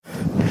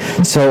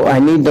So I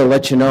need to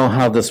let you know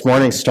how this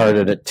morning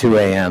started at 2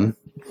 a.m.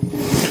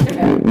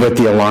 with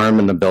the alarm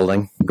in the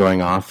building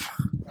going off.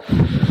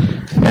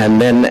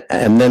 And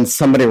then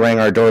somebody rang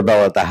our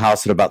doorbell at the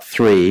house at about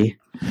 3.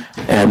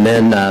 And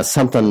then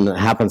something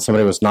happened.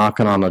 Somebody was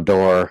knocking on the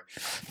door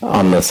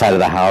on the side of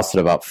the house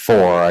at about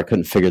 4. I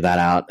couldn't figure that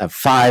out. At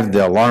 5,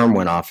 the alarm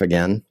went off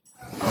again.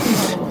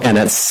 And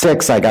at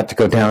 6, I got to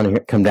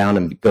come down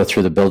and go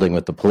through the building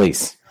with the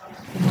police.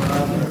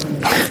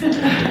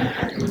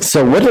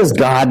 So what does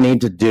God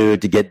need to do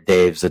to get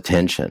Dave's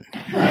attention?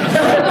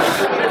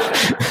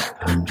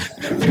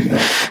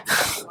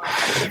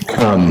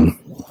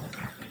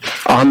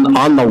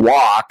 On the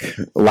walk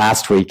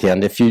last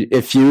weekend, if you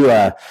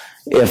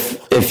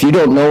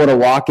don't know what a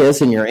walk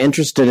is and you're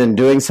interested in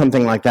doing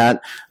something like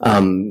that,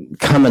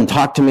 come and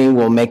talk to me.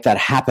 We'll make that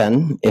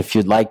happen if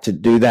you'd like to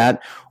do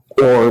that,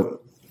 or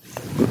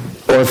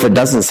if it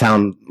doesn't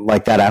sound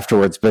like that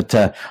afterwards. But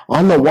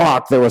on the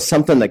walk, there was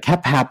something that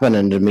kept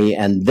happening to me,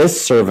 and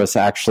this service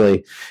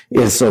actually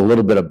is a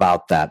little bit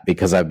about that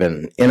because I've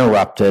been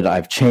interrupted.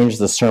 I've changed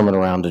the sermon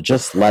around to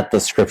just let the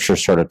scripture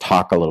sort of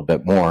talk a little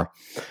bit more.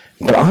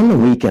 But on the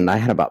weekend, I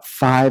had about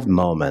 5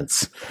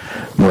 moments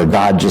where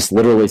God just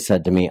literally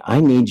said to me,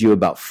 I need you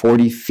about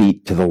 40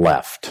 feet to the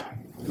left.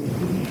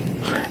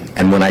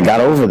 And when I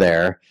got over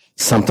there,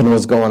 something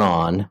was going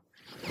on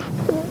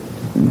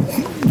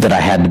that I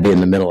had to be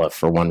in the middle of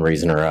for one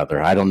reason or other.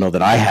 I don't know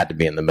that I had to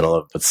be in the middle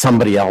of it, but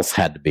somebody else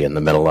had to be in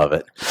the middle of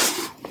it.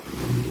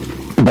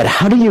 But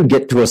how do you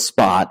get to a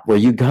spot where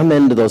you come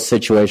into those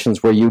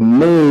situations where you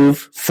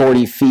move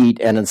 40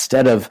 feet and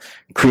instead of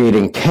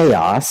creating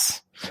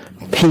chaos,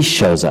 peace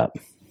shows up?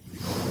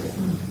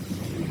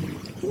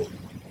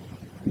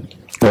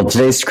 Well,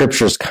 today's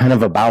scripture is kind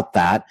of about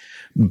that.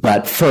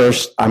 But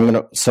first, I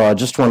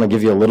just want to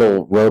give you a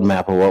little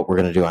roadmap of what we're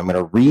going to do. I'm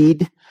going to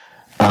read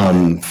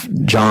James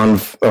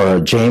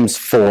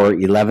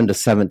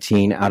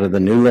 4:11-17 out of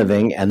the New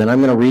Living, and then I'm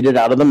going to read it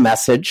out of the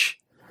Message,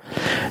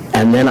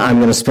 and then I'm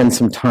going to spend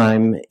some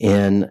time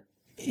in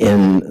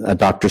a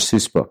Dr.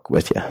 Seuss book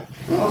with you.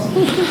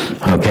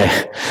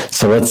 Okay,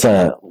 so let's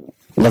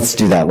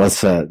do that.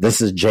 This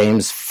is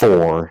James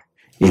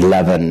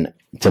 4:11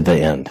 to the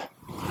end.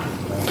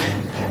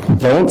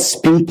 Don't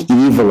speak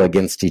evil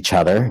against each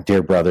other,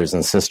 dear brothers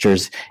and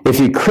sisters. If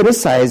you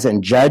criticize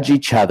and judge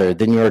each other,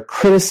 then you are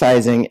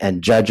criticizing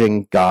and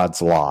judging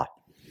God's law.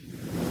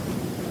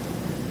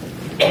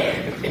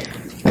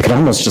 I could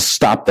almost just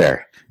stop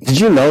there. Did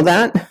you know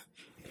that?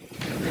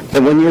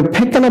 That when you're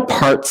picking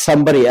apart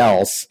somebody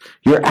else,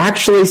 you're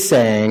actually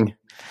saying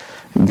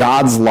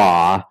God's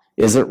law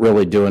isn't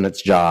really doing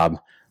its job.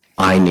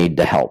 I need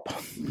to help.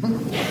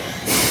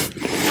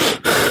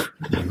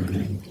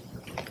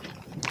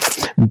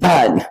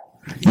 But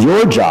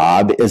your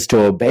job is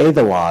to obey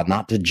the law,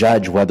 not to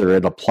judge whether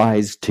it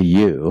applies to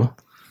you.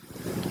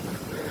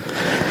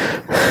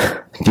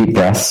 Deep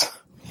breaths.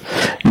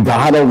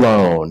 God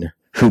alone,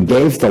 who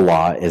gave the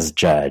law, is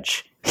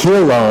judge. He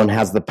alone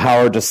has the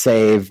power to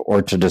save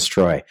or to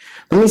destroy.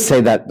 Let me say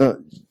that.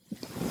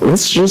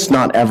 Let's just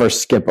not ever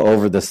skip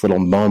over this little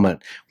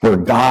moment where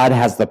God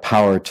has the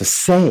power to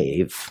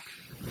save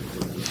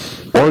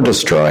or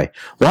destroy.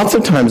 Lots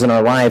of times in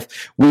our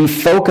life, we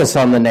focus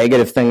on the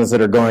negative things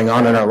that are going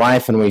on in our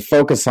life, and we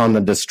focus on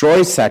the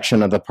destroy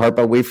section of the part,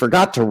 but we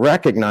forgot to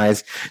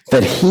recognize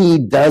that He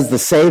does the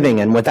saving,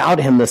 and without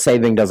Him, the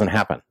saving doesn't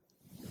happen.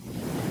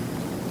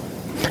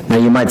 Now,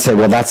 you might say,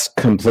 well, that's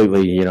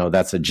completely,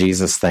 that's a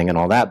Jesus thing and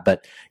all that,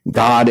 but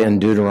God in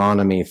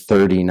Deuteronomy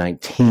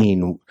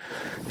 30:19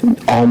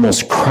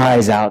 almost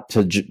cries out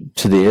to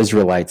the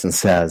Israelites and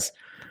says,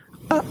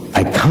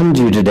 I come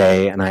to you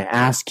today and I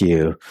ask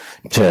you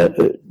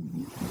to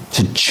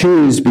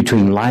choose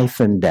between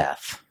life and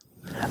death.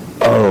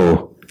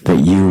 Oh, that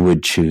you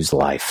would choose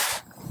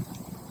life.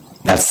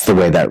 That's the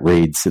way that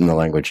reads in the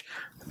language.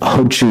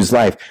 Oh, choose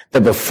life.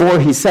 That before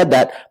He said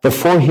that,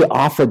 before He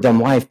offered them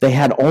life, they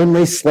had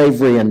only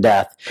slavery and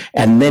death.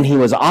 And then He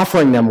was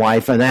offering them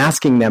life and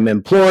asking them,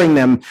 imploring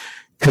them,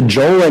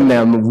 cajoling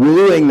them,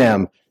 wooing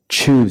them,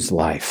 choose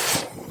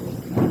life.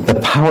 The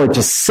power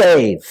to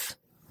save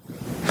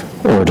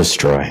or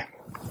destroy.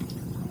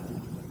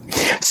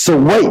 So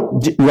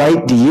what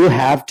right do you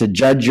have to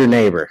judge your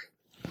neighbor?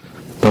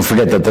 Don't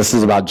forget that this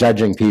is about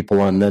judging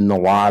people, and then the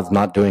law is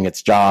not doing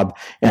its job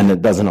and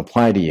it doesn't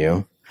apply to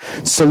you.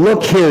 So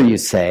look here, you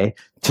say,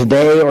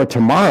 today or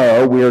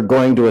tomorrow we are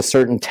going to a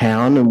certain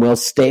town and we'll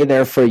stay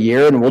there for a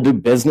year and we'll do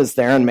business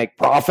there and make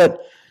profit.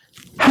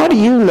 How do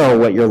you know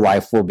what your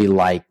life will be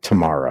like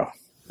tomorrow?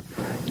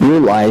 Your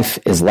life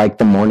is like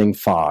the morning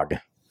fog.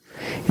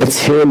 It's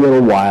here a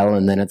little while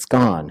and then it's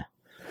gone.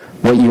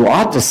 What you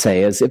ought to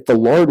say is, if the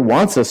Lord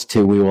wants us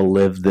to, we will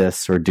live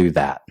this or do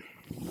that.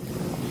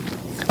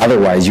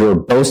 Otherwise, you are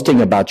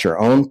boasting about your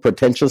own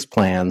pretentious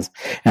plans,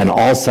 and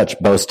all such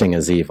boasting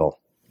is evil.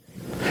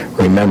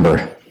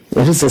 Remember,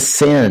 it is a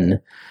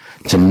sin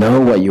to know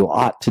what you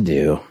ought to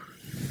do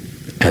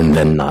and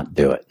then not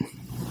do it.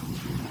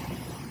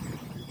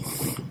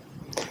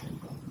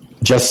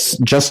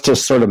 just to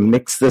sort of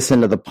mix this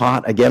into the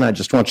pot, again, I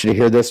just want you to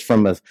hear this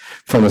from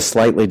a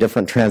slightly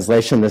different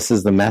translation. This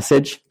is the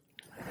Message.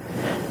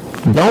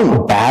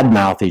 Don't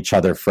badmouth each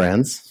other,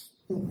 friends.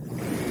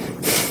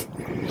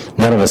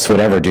 None of us would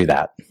ever do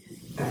that.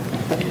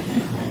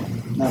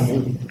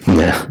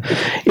 Yeah.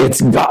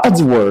 It's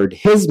God's word,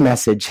 his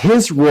message,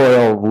 his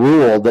royal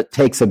rule that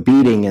takes a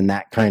beating in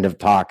that kind of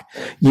talk.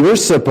 You're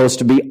supposed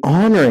to be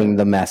honoring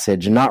the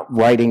message, not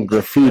writing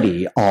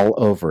graffiti all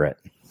over it.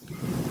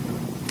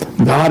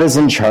 God is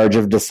in charge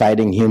of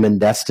deciding human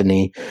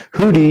destiny.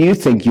 Who do you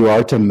think you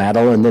are to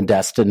meddle in the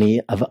destiny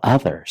of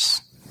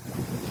others?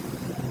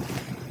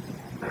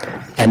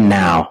 And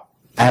now,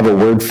 I have a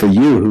word for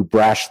you who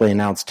brashly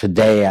announced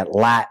today at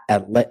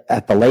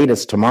the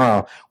latest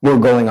tomorrow, we're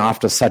going off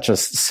to such a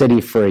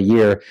city for a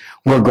year.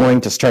 We're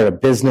going to start a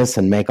business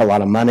and make a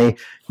lot of money.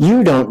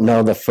 You don't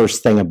know the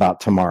first thing about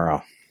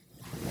tomorrow.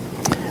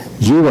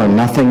 You are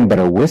nothing but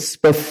a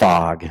wisp of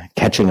fog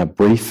catching a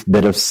brief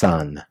bit of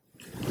sun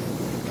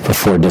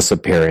before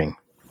disappearing.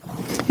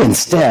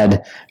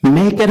 Instead,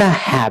 make it a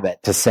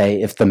habit to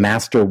say, if the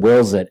master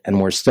wills it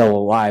and we're still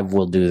alive,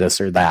 we'll do this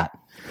or that.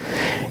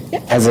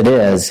 As it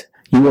is,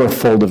 you are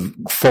full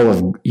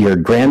of your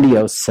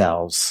grandiose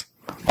selves.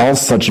 All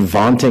such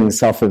vaunting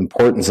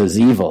self-importance is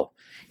evil.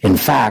 In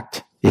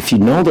fact, if you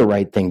know the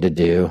right thing to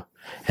do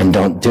and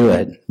don't do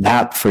it,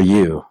 that for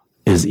you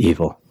is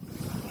evil.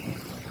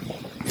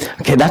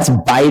 Okay, that's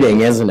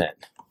biting, isn't it?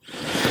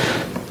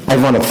 I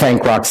want to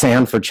thank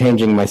Roxanne for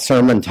changing my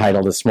sermon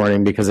title this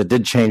morning because it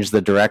did change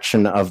the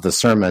direction of the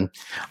sermon.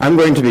 I'm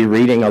going to be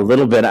reading a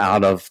little bit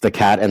out of The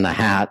Cat in the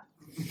Hat.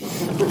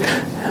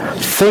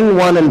 Thing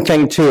 1 and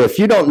Thing 2. If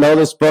you don't know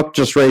this book,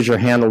 just raise your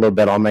hand a little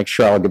bit. I'll make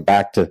sure I'll get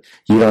back to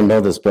you don't know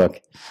this book.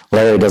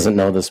 Larry doesn't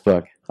know this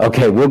book.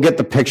 Okay, we'll get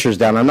the pictures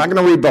down. I'm not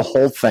going to read the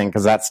whole thing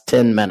because that's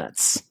 10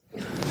 minutes.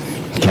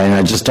 Okay,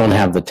 I just don't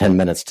have the 10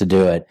 minutes to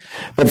do it.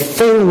 But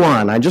Thing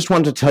 1, I just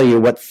want to tell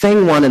you what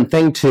Thing 1 and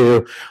Thing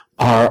 2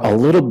 are a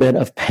little bit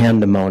of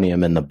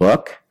pandemonium in the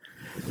book.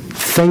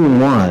 Thing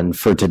 1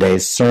 for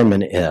today's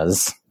sermon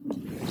is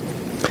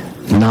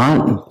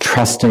not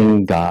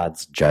trusting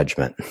God's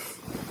judgment.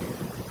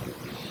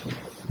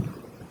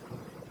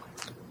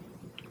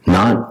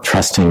 Not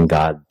trusting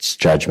God's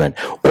judgment,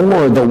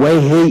 or the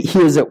way he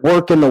is at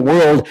work in the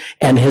world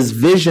and his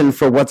vision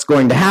for what's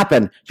going to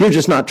happen. You're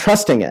just not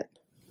trusting it.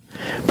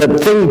 But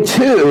Thing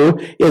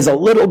 2 is a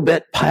little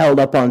bit piled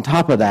up on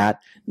top of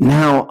that.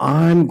 Now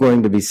I'm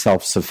going to be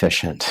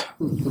self-sufficient.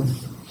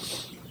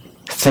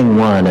 Thing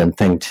 1 and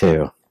Thing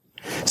 2.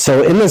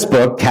 So in this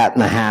book, Cat in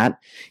the Hat,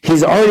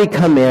 he's already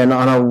come in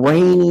on a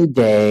rainy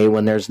day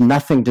when there's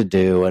nothing to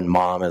do and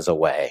mom is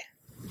away.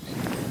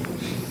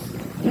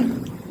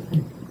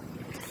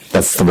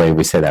 That's the way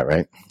we say that,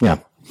 right? Yeah.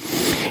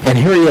 And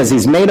here he is.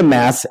 He's made a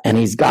mess, and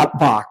he's got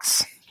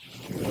box.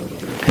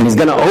 And he's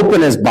going to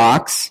open his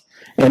box,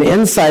 and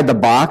inside the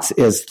box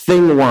is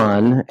Thing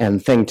 1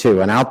 and Thing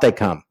 2, and out they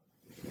come.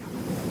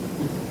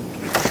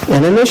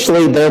 And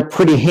initially, they're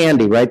pretty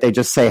handy, right? They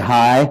just say,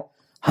 hi,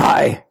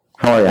 how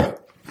are you?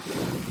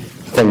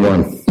 Thing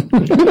 1.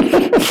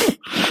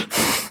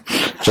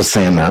 Just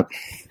saying that.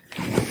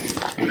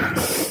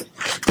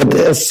 But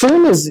as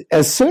soon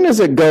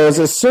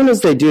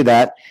as they do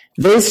that,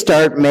 they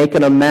start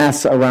making a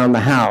mess around the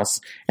house.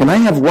 And I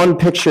have one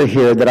picture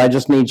here that I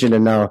just need you to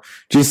know.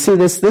 Do you see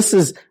this? This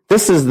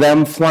is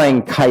them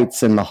flying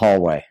kites in the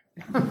hallway.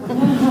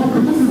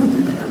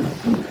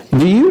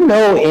 Do you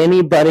know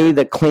anybody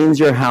that cleans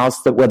your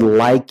house that would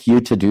like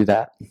you to do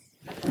that?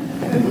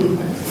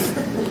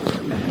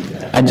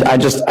 I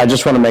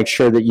just want to make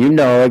sure that you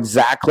know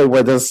exactly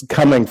where this is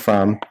coming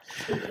from.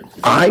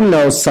 I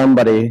know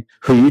somebody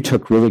who you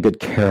took really good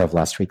care of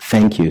last week.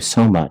 Thank you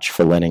so much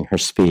for letting her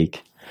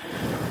speak.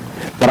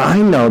 But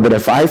I know that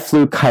if I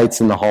flew kites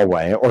in the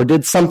hallway or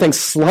did something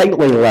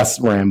slightly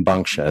less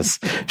rambunctious,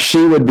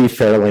 she would be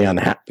fairly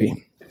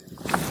unhappy.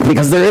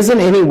 Because there isn't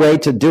any way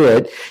to do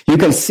it. You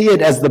can see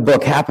it as the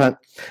book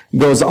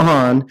goes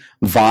on.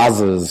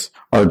 Vases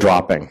are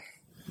dropping.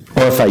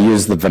 Or if I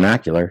use the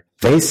vernacular,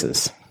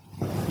 vases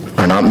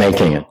are not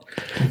making it.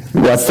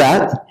 What's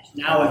that? It's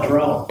now a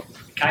drone.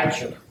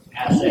 Kites are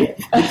passé.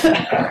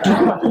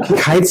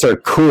 Kites are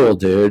cool,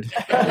 dude.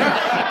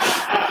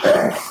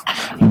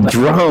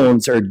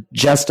 Drones are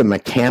just a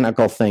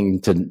mechanical thing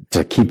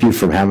to keep you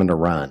from having to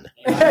run.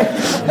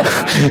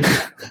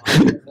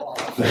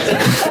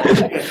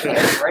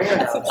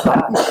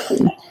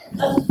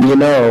 You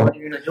know,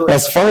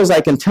 as far as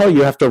I can tell,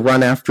 you have to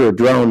run after a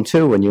drone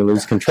too when you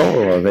lose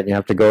control of it. You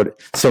have to go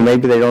so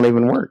maybe they don't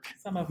even work.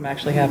 Some of them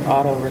actually have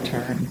auto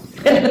return.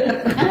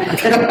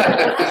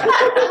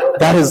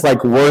 That is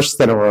like worse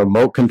than a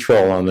remote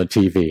control on the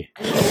TV.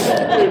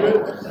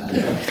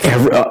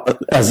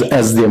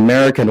 As the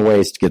American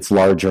waste gets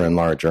larger and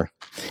larger.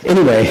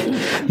 Anyway,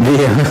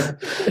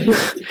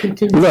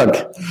 look,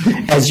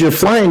 as you're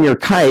flying your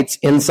kites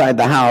inside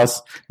the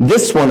house,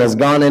 this one has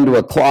gone into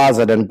a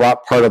closet and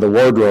brought part of the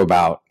wardrobe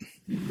out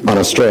on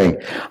a string.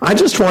 I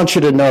just want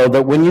you to know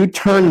that when you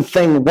turn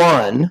Thing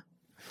 1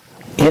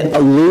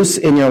 loose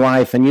in your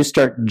life and you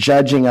start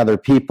judging other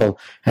people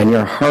and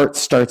your heart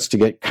starts to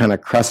get kind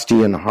of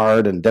crusty and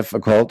hard and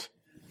difficult,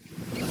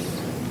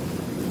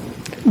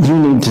 you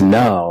need to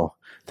know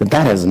that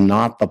that is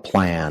not the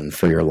plan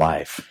for your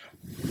life.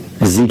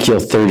 Ezekiel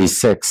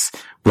 36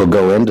 will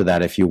go into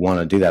that if you want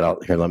to do that.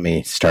 Here, let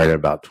me start at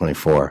about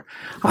 24.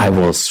 I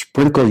will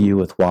sprinkle you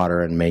with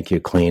water and make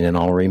you clean, and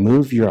I'll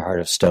remove your heart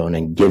of stone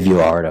and give you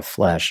a heart of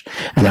flesh,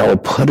 and I will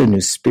put a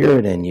new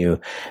spirit in you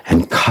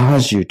and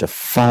cause you to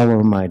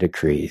follow my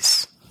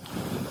decrees.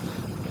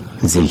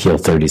 Ezekiel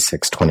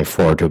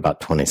 36:24 to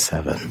about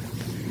 27.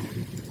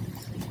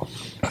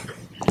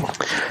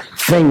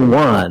 Thing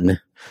one,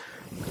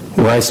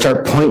 where I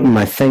start pointing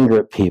my finger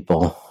at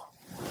people,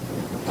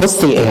 what's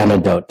the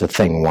antidote to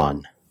thing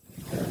one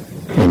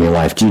in your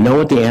life? Do you know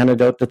what the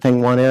antidote to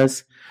thing one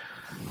is?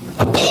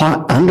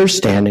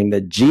 Understanding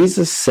that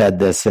Jesus said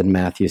this in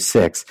Matthew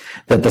 6,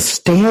 that the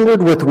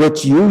standard with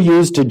which you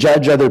use to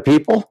judge other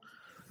people,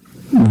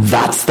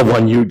 that's the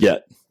one you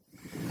get.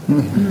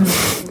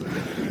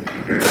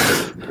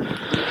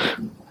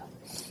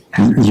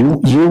 I'm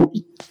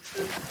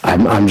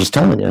just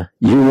telling you,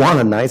 you want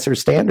a nicer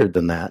standard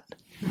than that.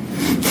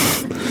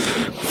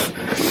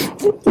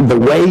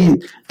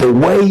 The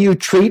way you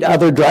treat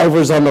other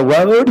drivers on the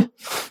road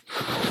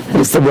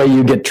is the way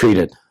you get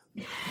treated.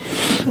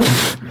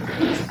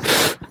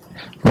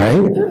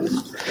 Right?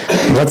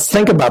 Let's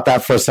think about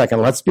that for a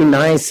second. Let's be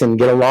nice and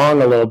get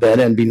along a little bit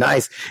and be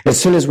nice. As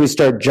soon as we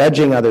start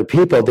judging other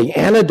people, the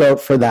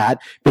antidote for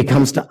that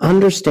becomes to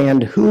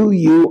understand who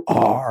you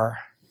are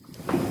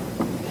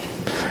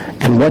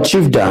and what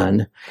you've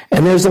done.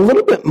 And there's a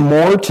little bit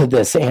more to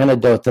this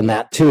antidote than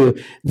that, too.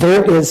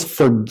 There is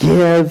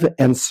forgive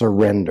and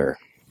surrender.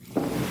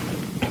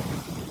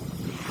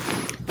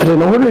 But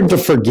in order to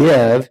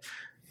forgive,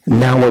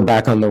 now we're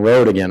back on the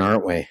road again,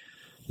 aren't we?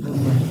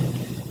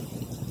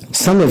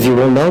 Some of you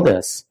will know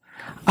this.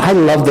 I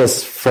love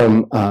this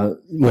from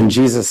when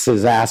Jesus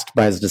is asked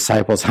by his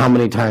disciples how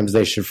many times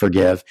they should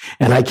forgive.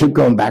 And I keep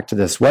going back to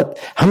this.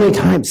 How many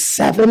times?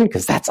 7?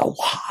 Because that's a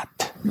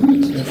lot.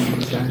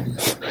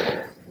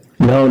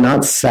 No,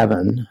 not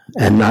 7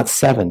 and not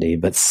 70,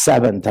 but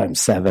 7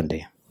 times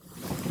 70.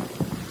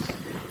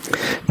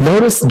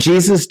 Notice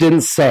Jesus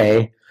didn't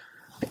say,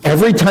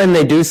 every time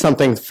they do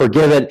something,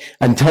 forgive it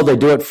until they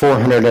do it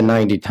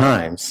 490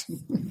 times.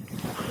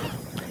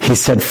 He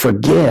said,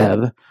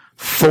 forgive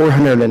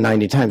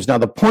 490 times. Now,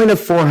 the point of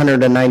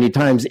 490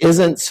 times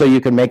isn't so you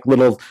can make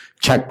little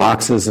check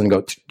boxes and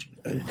go,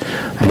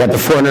 I got the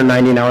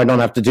 490, now I don't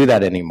have to do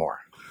that anymore.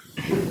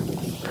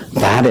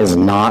 That is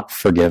not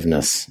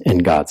forgiveness in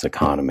God's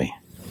economy.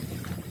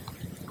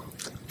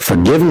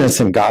 Forgiveness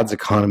in God's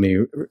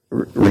economy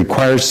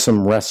requires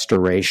some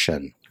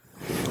restoration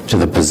to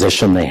the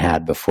position they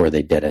had before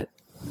they did it.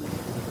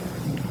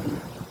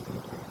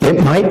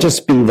 It might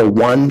just be the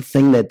one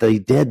thing that they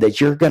did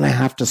that you're going to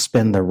have to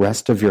spend the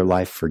rest of your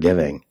life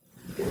forgiving.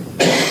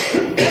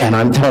 And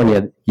I'm telling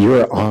you,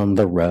 you're on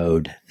the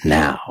road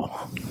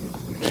now.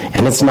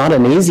 And it's not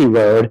an easy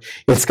road.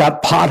 It's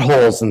got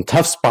potholes and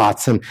tough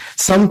spots. And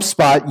some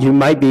spot you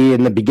might be,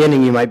 in the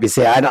beginning, you might be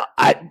saying,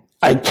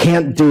 I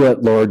can't do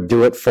it, Lord,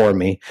 do it for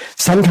me.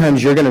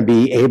 Sometimes you're going to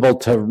be able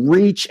to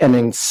reach an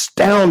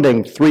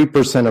astounding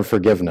 3% of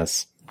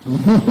forgiveness.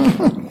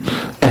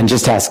 And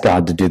just ask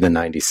God to do the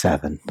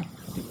 97.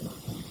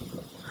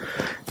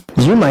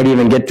 You might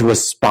even get to a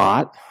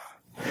spot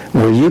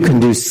where you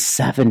can do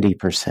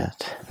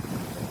 70%.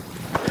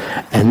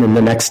 And then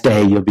the next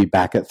day you'll be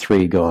back at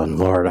 3 going,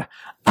 Lord,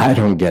 I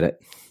don't get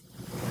it.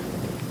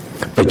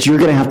 But you're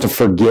going to have to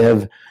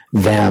forgive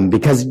them.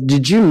 Because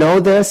did you know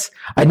this?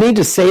 I need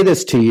to say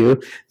this to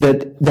you,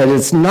 that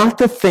it's not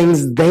the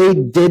things they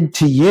did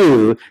to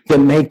you that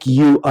make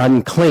you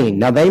unclean.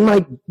 Now,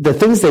 the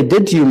things they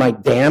did to you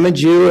might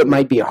damage you. It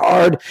might be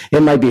hard.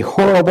 It might be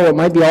horrible. It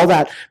might be all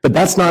that. But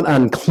that's not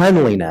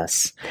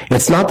uncleanliness.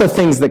 It's not the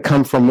things that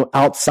come from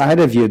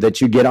outside of you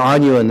that you get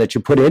on you and that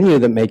you put in you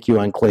that make you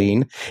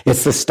unclean.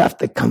 It's the stuff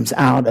that comes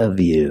out of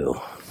you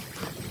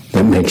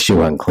that makes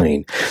you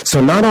unclean.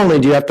 So not only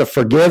do you have to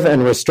forgive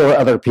and restore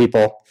other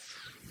people,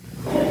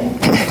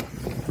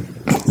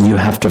 you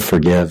have to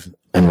forgive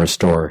and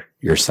restore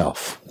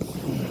yourself.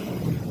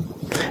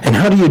 And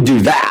how do you do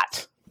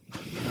that?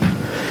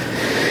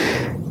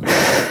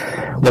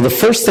 Well, the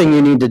first thing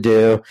you need to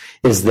do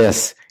is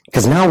this,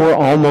 because now we're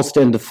almost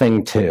into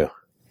thing 2,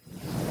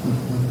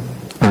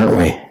 aren't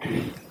we?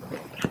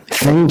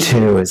 Thing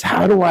 2 is,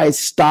 how do I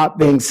stop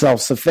being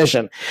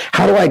self-sufficient?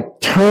 How do I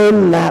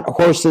turn that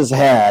horse's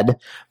head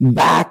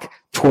back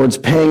towards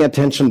paying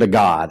attention to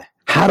God?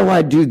 How do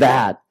I do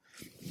that?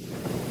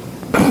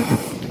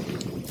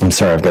 I'm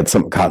sorry, I've got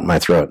something caught in my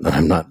throat,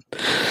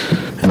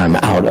 and I'm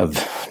out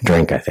of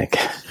drink, I think.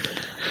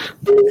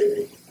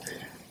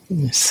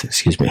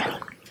 Excuse me.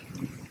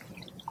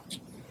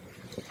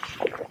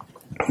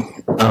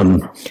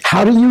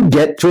 How do you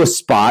get to a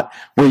spot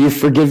where you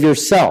forgive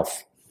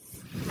yourself?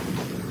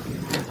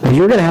 Well,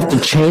 you're going to have to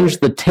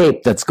change the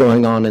tape that's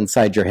going on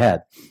inside your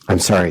head. I'm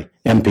sorry,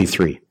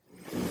 MP3.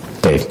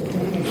 Dave.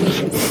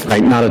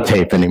 Right, not a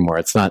tape anymore.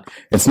 It's not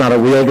a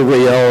reel to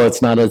reel.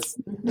 It's not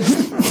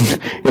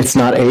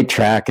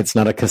 8-track. It's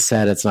not a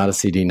cassette. It's not a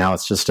CD. Now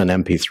it's just an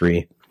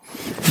MP3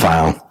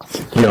 file.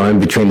 In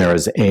between there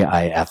is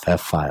AIFF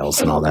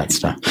files and all that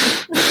stuff.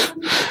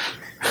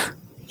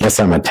 Yes,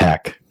 I'm a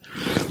tech.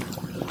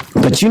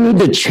 But you need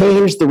to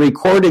change the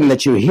recording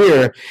that you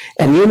hear,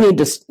 and you need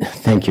to...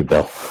 Thank you,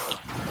 Bill.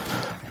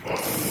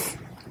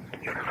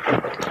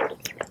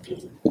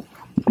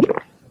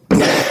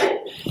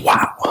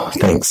 Wow,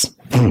 thanks.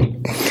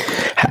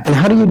 And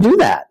how do you do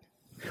that?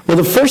 Well,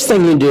 the first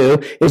thing you do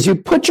is you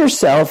put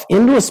yourself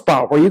into a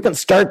spot where you can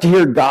start to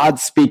hear God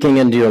speaking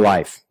into your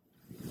life.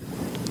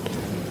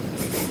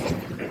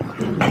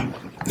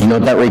 You know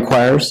what that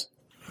requires?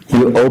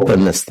 You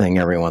open this thing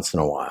every once in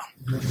a while.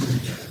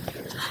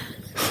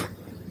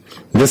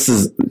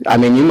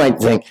 You might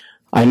think,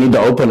 I need to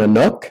open a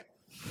Nook.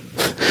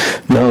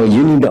 No,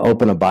 you need to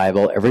open a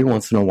Bible every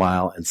once in a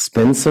while and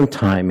spend some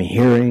time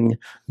hearing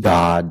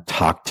God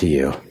talk to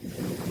you.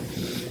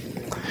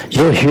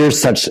 You'll hear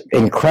such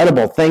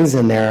incredible things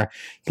in there,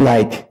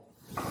 like,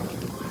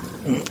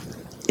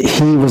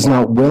 He was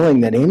not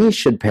willing that any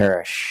should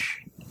perish,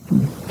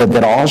 but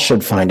that all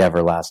should find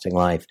everlasting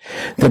life.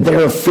 That they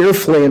are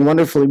fearfully and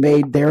wonderfully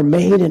made. They're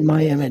made in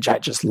my image. I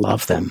just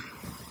love them.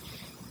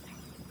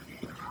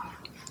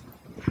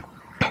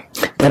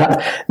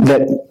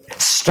 That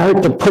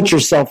start to put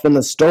yourself in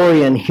the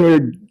story and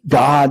hear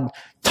God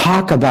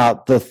talk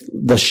about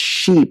the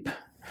sheep,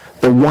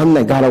 the one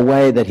that got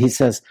away, that He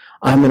says,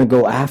 I'm going to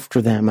go after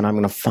them and I'm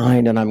going to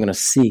find and I'm going to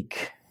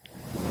seek.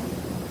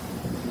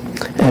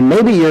 And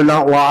maybe you're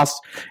not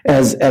lost,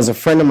 as a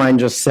friend of mine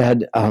just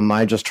said,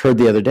 I just heard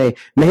the other day,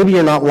 maybe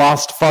you're not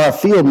lost far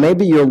afield.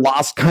 Maybe you're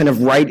lost kind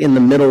of right in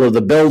the middle of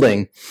the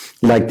building,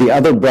 like the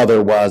other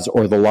brother was,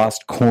 or the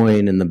lost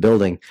coin in the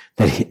building.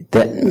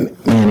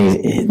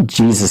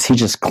 Jesus, He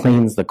just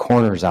cleans the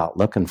corners out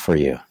looking for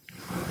you.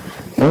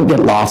 Don't get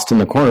lost in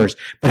the corners.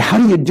 But how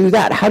do you do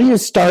that? How do you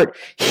start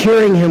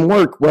hearing Him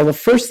work? Well, the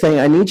first thing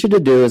I need you to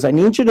do is I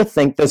need you to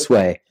think this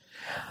way.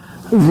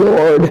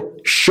 Lord,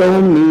 show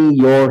me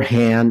your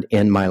hand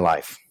in my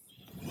life.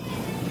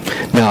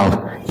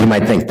 Now, you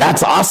might think,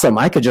 that's awesome.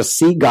 I could just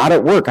see God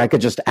at work. I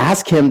could just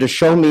ask Him to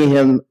show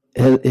me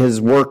His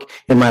work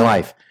in my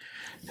life.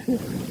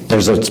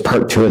 There's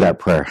part 2 of that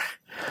prayer.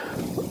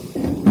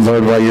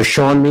 Lord, while you're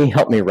showing me,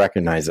 help me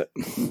recognize it.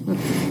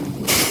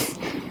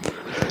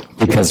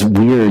 Because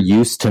we are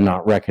used to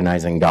not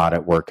recognizing God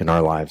at work in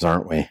our lives,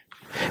 aren't we?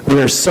 We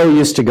are so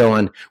used to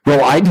going,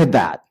 well, I did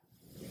that.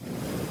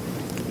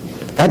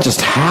 That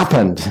just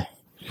happened.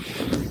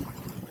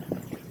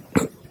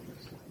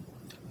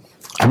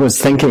 I was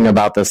thinking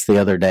about this the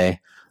other day.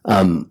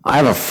 I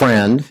have a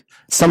friend,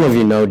 some of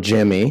you know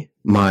Jimmy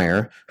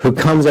Meyer, who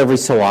comes every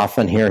so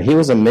often here. He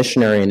was a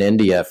missionary in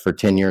India for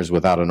 10 years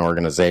without an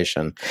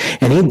organization.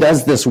 And he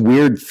does this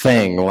weird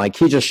thing, like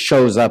he just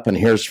shows up and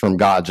hears from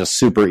God just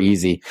super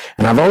easy.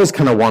 And I've always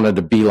kind of wanted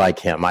to be like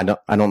him. I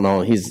don't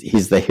know.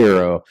 He's the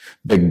hero,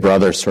 big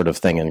brother sort of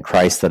thing in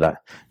Christ that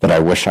I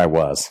wish I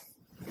was.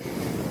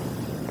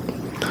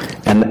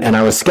 And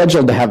I was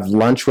scheduled to have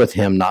lunch with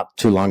him not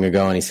too long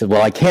ago, and he said,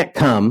 well, I can't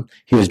come.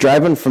 He was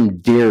driving from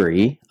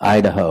Deary,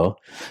 Idaho,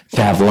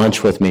 to have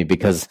lunch with me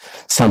because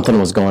something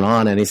was going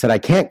on, and he said, I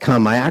can't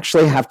come. I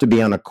actually have to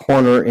be on a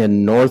corner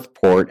in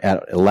Northport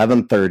at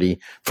 11:30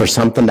 for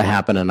something to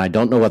happen, and I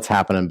don't know what's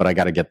happening, but I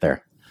got to get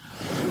there.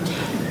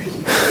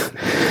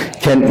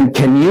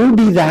 Can you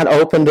be that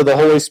open to the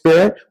Holy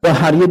Spirit? Well,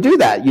 how do you do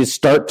that? You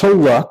start to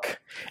look,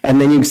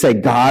 and then you say,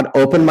 God,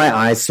 open my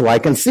eyes so I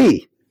can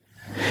see.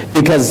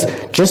 Because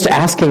just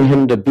asking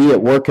Him to be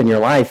at work in your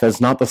life is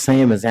not the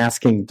same as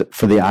asking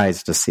for the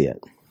eyes to see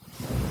it.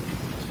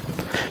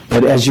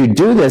 But as you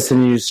do this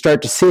and you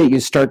start to see it,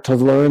 you start to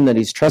learn that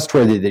He's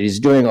trustworthy, that He's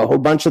doing a whole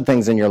bunch of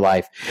things in your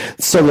life.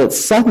 So that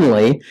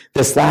suddenly,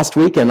 this last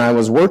weekend, I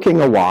was working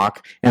a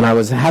walk, and I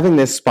was having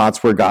these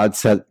spots where God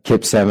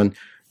kept saying,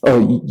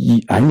 oh,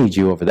 I need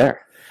you over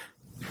there.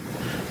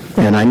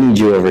 And I need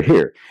you over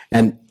here.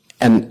 And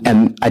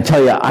I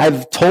tell you,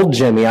 I've told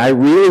Jimmy, I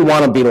really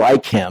want to be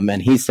like him.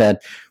 And he said,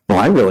 well,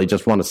 I really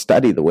just want to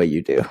study the way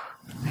you do.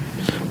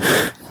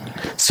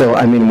 So,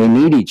 we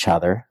need each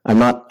other. I'm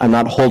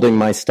not holding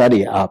my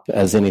study up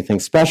as anything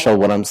special.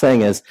 What I'm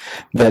saying is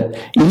that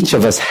each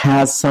of us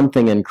has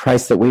something in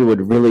Christ that we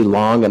would really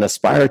long and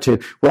aspire to.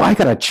 Well, I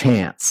got a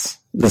chance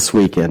this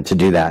weekend to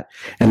do that.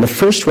 And the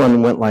first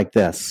one went like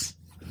this.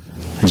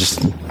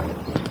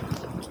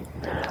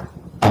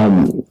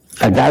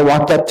 A guy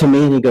walked up to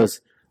me and he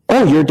goes,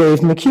 oh, you're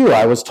Dave McHugh.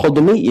 I was told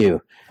to meet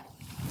you.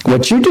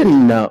 What he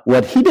didn't know,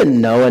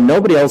 and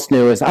nobody else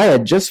knew, is I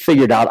had just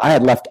figured out I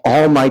had left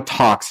all my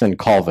talks in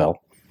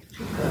Colville.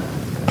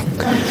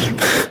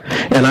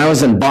 And I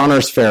was in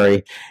Bonners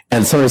Ferry,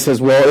 and somebody says,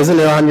 well, isn't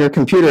it on your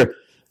computer?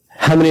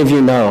 How many of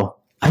you know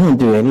I don't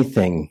do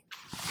anything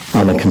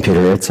on the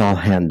computer? It's all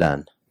hand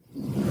done.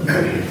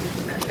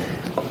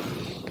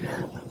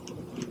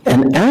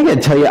 And I got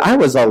to tell you, I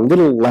was a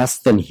little less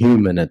than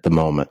human at the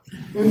moment.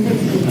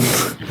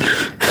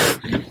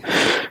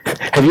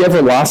 Have you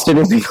ever lost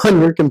anything on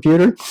your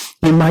computer?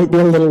 You might be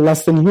a little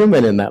less than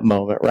human in that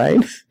moment,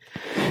 right?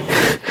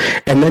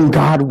 And then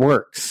God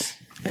works,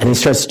 and he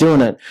starts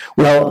doing it.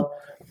 Well,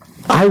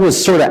 I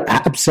was sort of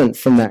absent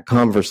from that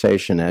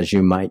conversation, as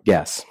you might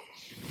guess.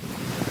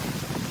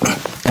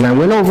 And I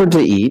went over to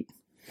eat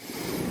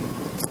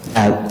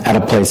at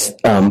a place.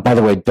 By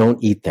the way,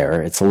 don't eat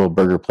there. It's a little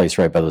burger place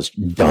right by those.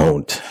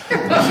 Don't.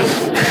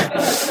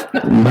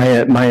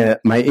 My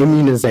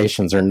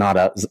immunizations are not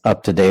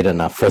up to date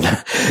enough for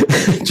that.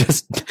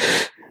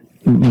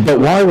 But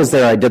while I was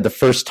there, I did the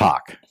first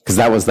talk because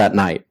that was that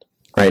night,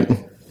 right?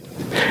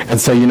 And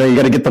so you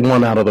got to get the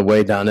one out of the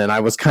way done. And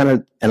I was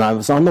on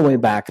the way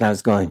back, and I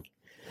was going.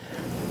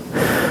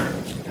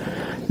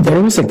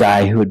 There was a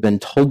guy who had been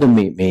told to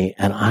meet me,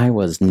 and I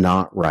was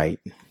not right.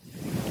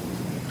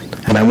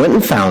 And I went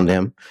and found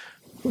him.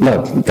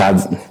 Look,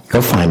 God,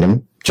 go find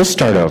him. Just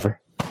start over.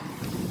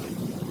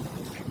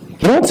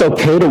 It's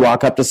okay to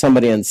walk up to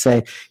somebody and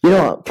say,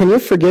 can you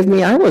forgive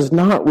me? I was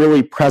not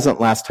really present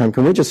last time.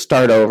 Can we just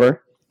start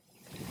over?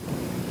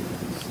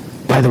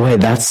 By the way,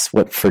 that's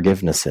what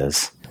forgiveness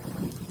is.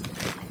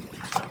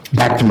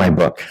 Back to my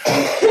book.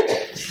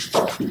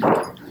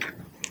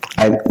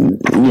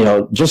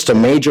 Just a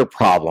major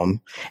problem.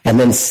 And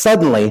then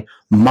suddenly,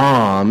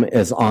 Mom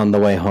is on the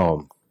way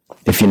home.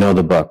 If you know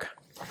the book.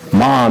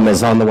 Mom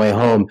is on the way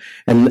home,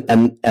 and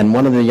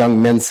one of the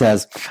young men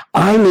says,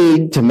 I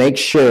need to make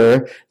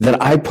sure that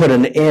I put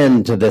an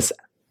end to this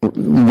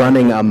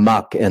running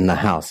amok in the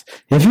house.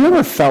 Have you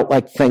ever felt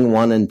like thing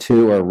 1 and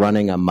 2 are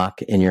running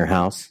amok in your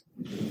house?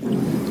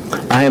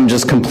 I am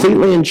just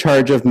completely in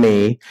charge of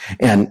me,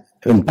 and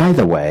by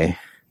the way,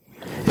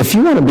 if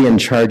you want to be in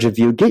charge of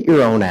you, get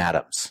your own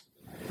atoms.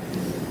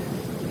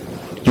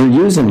 You're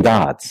using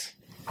God's.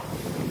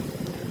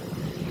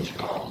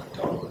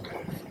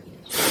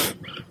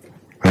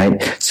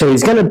 Right? So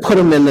he's going to put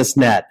them in this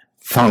net.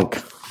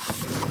 Funk.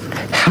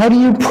 How do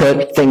you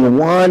put thing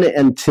 1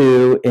 and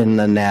 2 in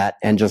the net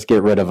and just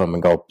get rid of them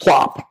and go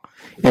plop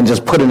and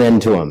just put an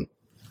end to them?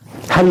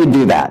 How do you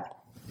do that?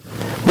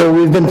 Well,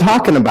 we've been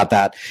talking about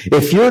that.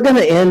 If you're going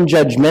to end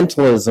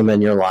judgmentalism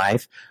in your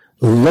life,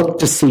 look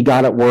to see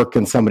God at work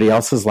in somebody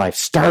else's life.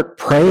 Start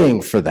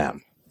praying for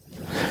them.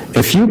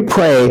 If you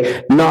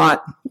pray,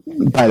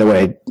 by the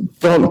way,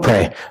 don't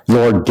pray,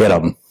 Lord, get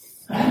them.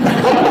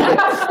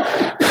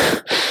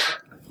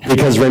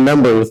 Because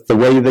remember, the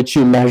way that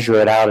you measure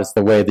it out is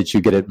the way that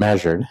you get it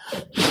measured.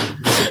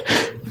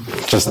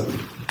 Just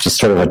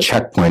sort of a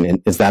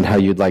checkpoint. Is that how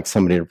you'd like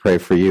somebody to pray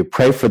for you?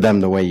 Pray for them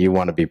the way you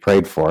want to be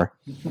prayed for.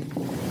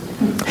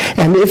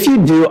 And if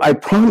you do, I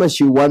promise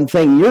you one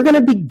thing, you're going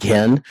to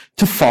begin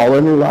to fall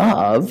in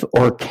love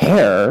or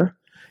care.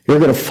 You're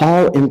going to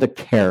fall into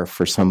care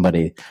for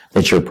somebody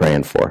that you're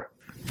praying for.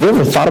 Have you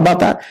ever thought about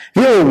that?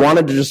 Have you ever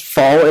wanted to just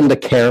fall into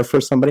care for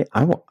somebody?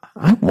 I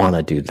want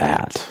to do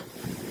that.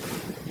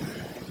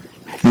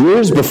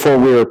 Years before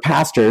we were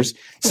pastors,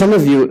 some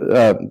of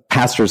you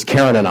pastors,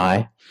 Karen and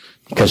I,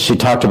 because she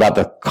talked about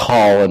the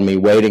call and me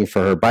waiting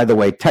for her. By the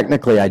way,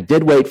 technically I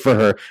did wait for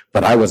her,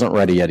 but I wasn't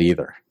ready yet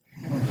either.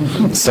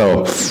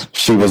 So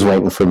she was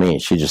waiting for me.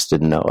 She just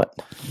didn't know it.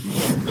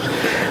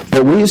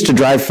 But we used to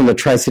drive from the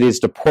Tri-Cities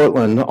to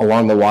Portland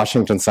along the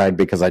Washington side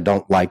because I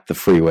don't like the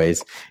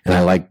freeways and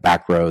I like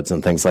back roads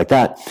and things like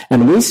that.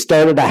 And we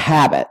started a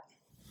habit.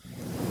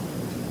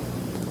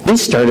 We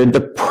started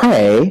to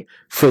pray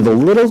for the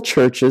little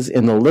churches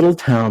in the little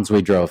towns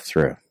we drove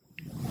through.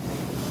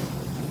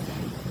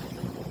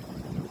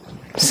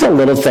 It's a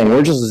little thing.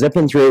 We're just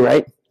zipping through,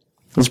 right?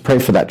 Let's pray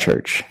for that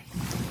church.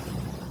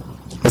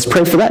 Let's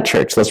pray for that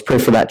church. Let's pray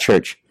for that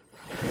church.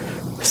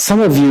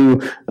 Some of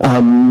you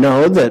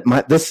know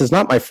that this is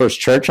not my first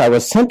church. I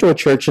was sent to a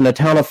church in a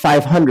town of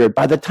 500.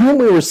 By the time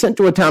we were sent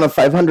to a town of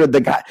 500,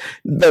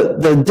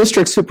 the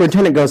district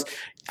superintendent goes,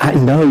 I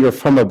know you're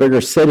from a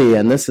bigger city,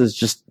 and this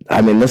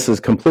is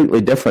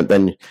completely different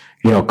than,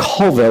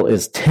 Colville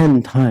is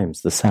 10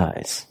 times the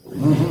size.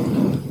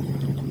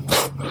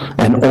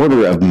 An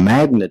order of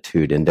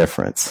magnitude in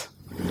difference.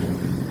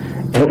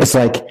 And it was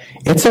like,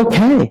 it's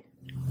okay.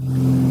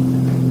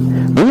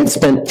 We had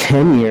spent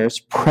 10 years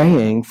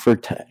praying for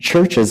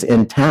churches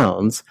in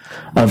towns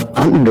of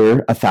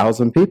under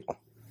 1,000 people.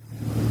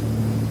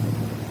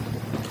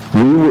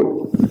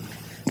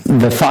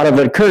 The thought of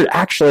it occurred.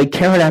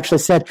 Karen actually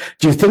said,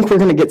 do you think we're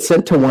going to get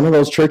sent to one of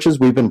those churches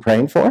we've been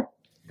praying for?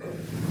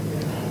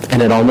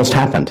 And it almost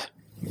happened.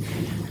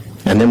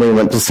 And then we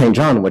went to St.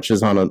 John, which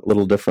is on a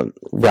little different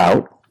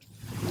route.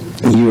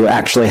 You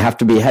actually have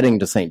to be heading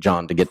to St.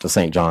 John to get to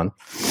St. John.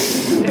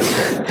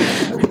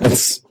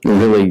 It's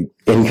really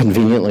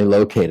inconveniently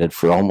located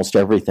for almost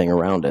everything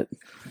around it.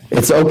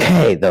 It's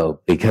okay,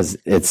 though, because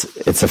it's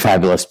a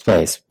fabulous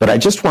place. But I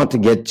just want to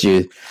get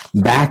you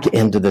back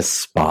into this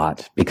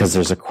spot because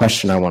there's a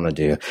question I want to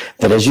do.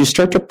 That as you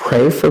start to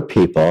pray for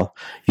people,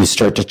 you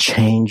start to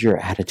change your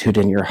attitude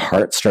and your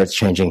heart starts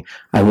changing.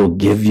 I will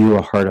give you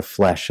a heart of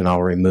flesh and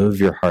I'll remove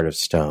your heart of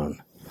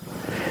stone.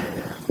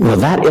 Well,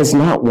 that is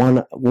not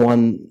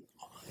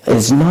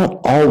is not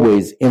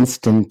always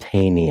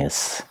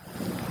instantaneous.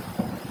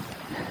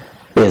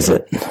 is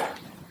it?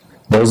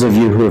 Those of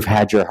you who have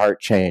had your heart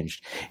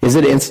changed. Is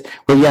it,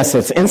 well, yes,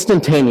 it's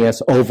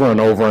instantaneous over and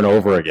over and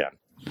over again.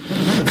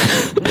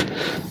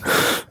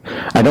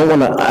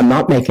 I'm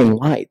not making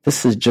light.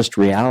 This is just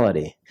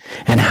reality.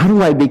 And how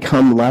do I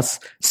become less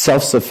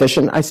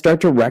self-sufficient? I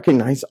start to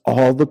recognize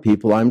all the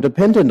people I'm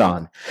dependent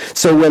on.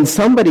 So when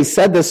somebody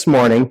said this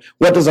morning,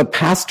 what does a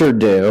pastor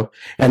do?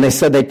 And they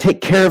said they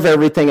take care of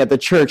everything at the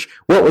church.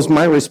 What was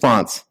my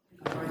response?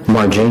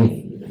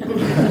 Margie.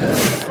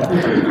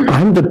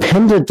 I'm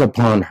dependent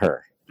upon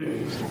her.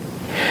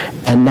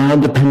 And now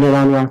I'm dependent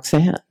on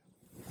Roxanne.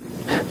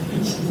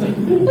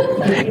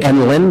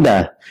 And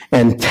Linda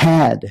and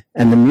Ted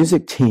and the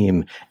music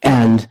team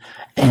and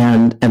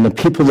the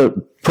people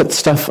that put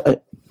stuff,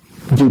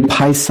 do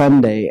Pie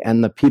Sunday,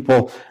 and the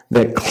people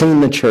that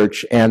clean the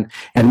church. And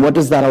what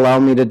does that allow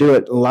me to do?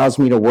 It allows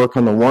me to work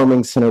on the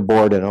warming center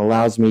board, and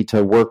allows me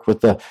to work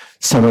with the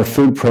summer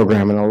food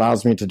program, and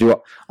allows me to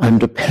do, I'm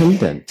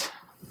dependent.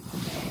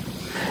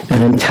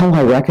 And until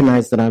I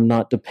recognize that I'm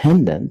not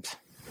dependent,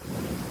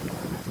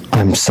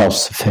 I'm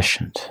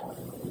self-sufficient.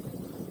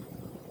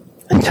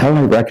 Until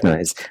I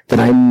recognize that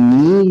I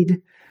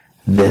need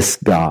this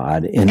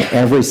God in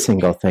every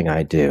single thing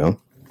I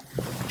do.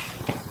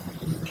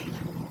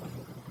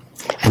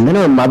 And then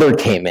our mother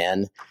came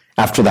in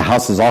after the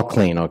house is all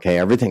clean, okay?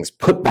 Everything's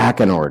put back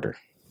in order.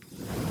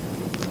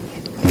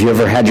 Have you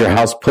ever had your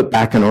house put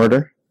back in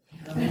order?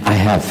 I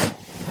have.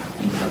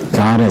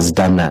 God has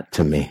done that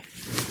to me.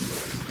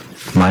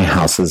 My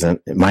house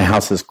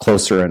is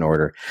closer in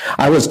order.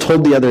 I was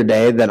told the other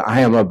day that I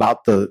am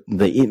about the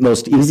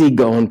most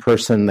easygoing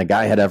person the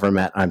guy had ever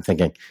met. I'm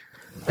thinking,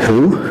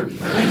 who?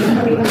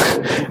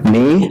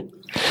 Me?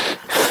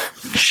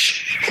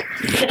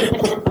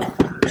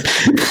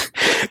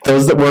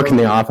 Those that work in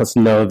the office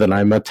know that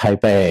I'm a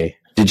type A.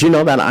 Did you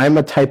know that I'm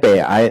a type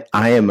A?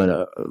 I am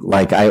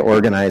I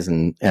organize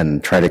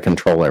and try to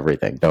control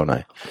everything, don't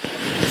I?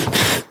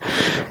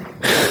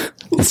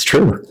 It's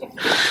true.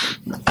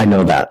 I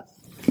know that.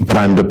 But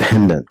I'm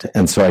dependent,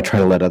 and so I try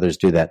to let others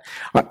do that.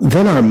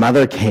 Then our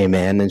mother came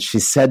in, and she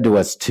said to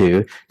us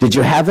too, did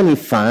you have any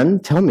fun?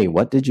 Tell me,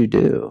 what did you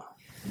do?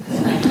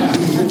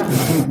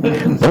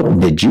 What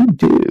did you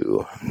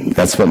do?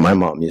 That's what my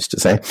mom used to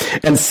say.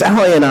 And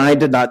Sally and I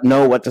did not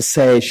know what to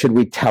say. Should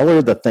we tell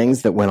her the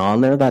things that went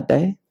on there that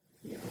day?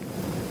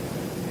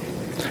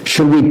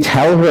 Should we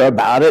tell her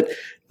about it?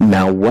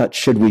 Now, what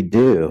should we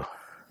do?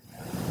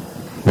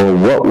 Well,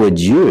 what would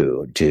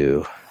you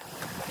do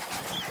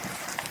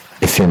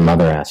if your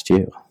mother asked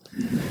you?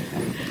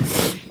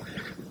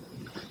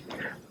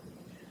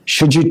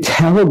 Should you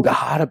tell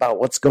God about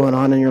what's going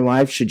on in your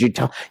life? Should you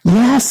tell?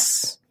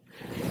 Yes.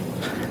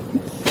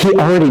 He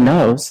already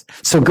knows.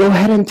 So go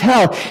ahead and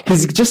tell.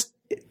 He's just,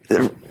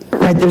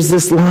 right, there's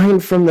this line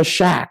from The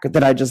Shack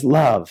that I just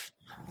love.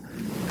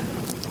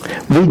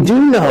 We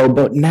do know,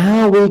 but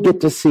now we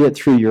get to see it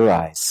through your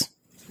eyes.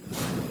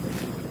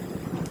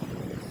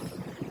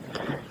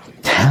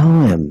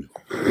 Tell him.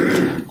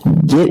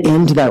 Get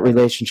into that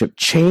relationship.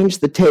 Change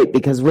the tape,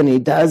 because when he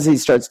does, he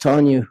starts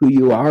telling you who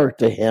you are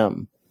to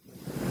him.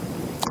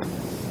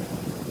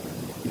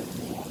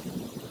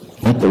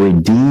 Let the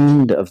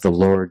redeemed of the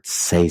Lord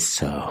say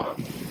so.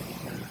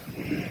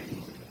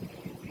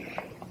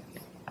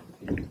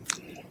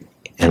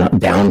 And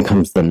down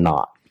comes the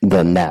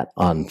net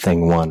on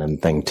thing 1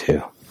 and thing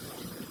 2.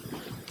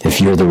 If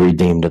you're the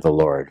redeemed of the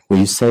Lord, will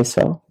you say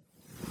so?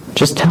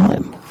 Just tell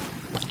him,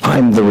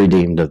 I'm the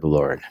redeemed of the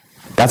Lord.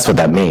 That's what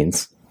that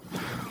means.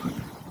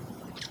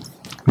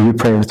 Will you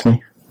pray with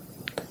me?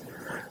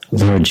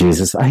 Lord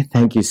Jesus, I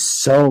thank you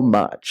so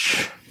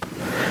much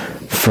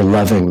for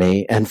loving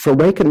me and for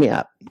waking me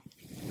up,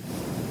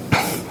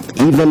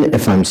 even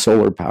if I'm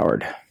solar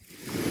powered.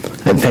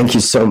 I thank you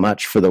so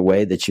much for the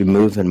way that you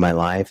move in my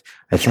life.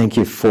 I thank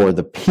you for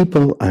the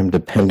people I'm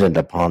dependent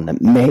upon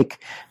that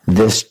make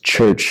this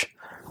church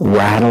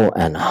rattle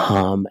and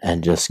hum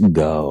and just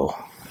go.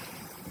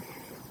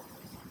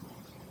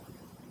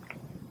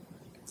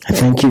 I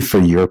thank you for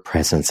your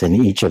presence in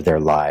each of their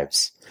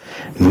lives.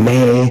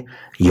 May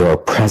your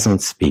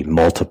presence be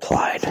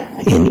multiplied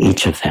in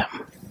each of them.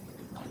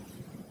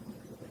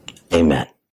 Amen.